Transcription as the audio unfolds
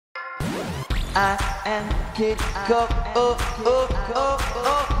I am Kidco. Oh, oh, oh, oh,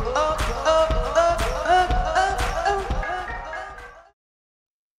 oh, oh, oh, oh.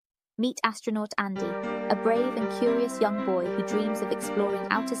 Meet Astronaut Andy, a brave and curious young boy who dreams of exploring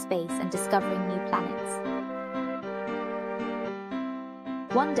outer space and discovering new planets.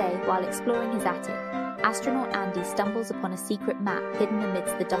 One day, while exploring his attic, Astronaut Andy stumbles upon a secret map hidden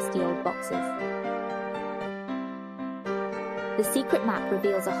amidst the dusty old boxes. The secret map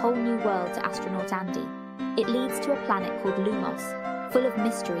reveals a whole new world to Astronaut Andy. It leads to a planet called Lumos, full of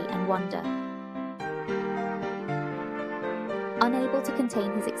mystery and wonder. Unable to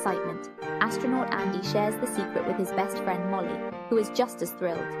contain his excitement, Astronaut Andy shares the secret with his best friend Molly, who is just as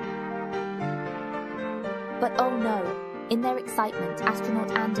thrilled. But oh no! In their excitement,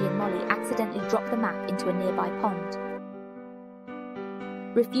 Astronaut Andy and Molly accidentally drop the map into a nearby pond.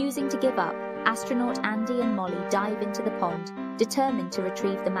 Refusing to give up, Astronaut Andy and Molly dive into the pond, determined to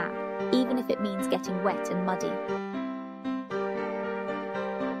retrieve the map, even if it means getting wet and muddy.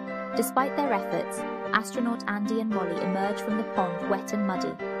 Despite their efforts, Astronaut Andy and Molly emerge from the pond wet and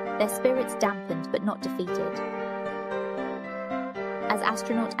muddy, their spirits dampened but not defeated. As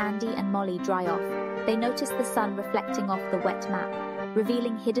Astronaut Andy and Molly dry off, they notice the sun reflecting off the wet map,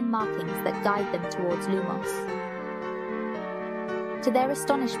 revealing hidden markings that guide them towards Lumos. To their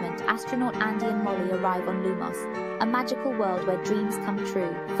astonishment, Astronaut Andy and Molly arrive on Lumos, a magical world where dreams come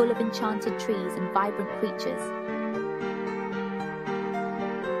true, full of enchanted trees and vibrant creatures.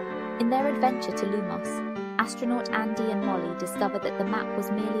 In their adventure to Lumos, Astronaut Andy and Molly discover that the map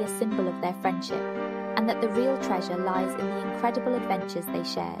was merely a symbol of their friendship, and that the real treasure lies in the incredible adventures they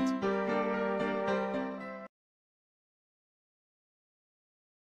shared.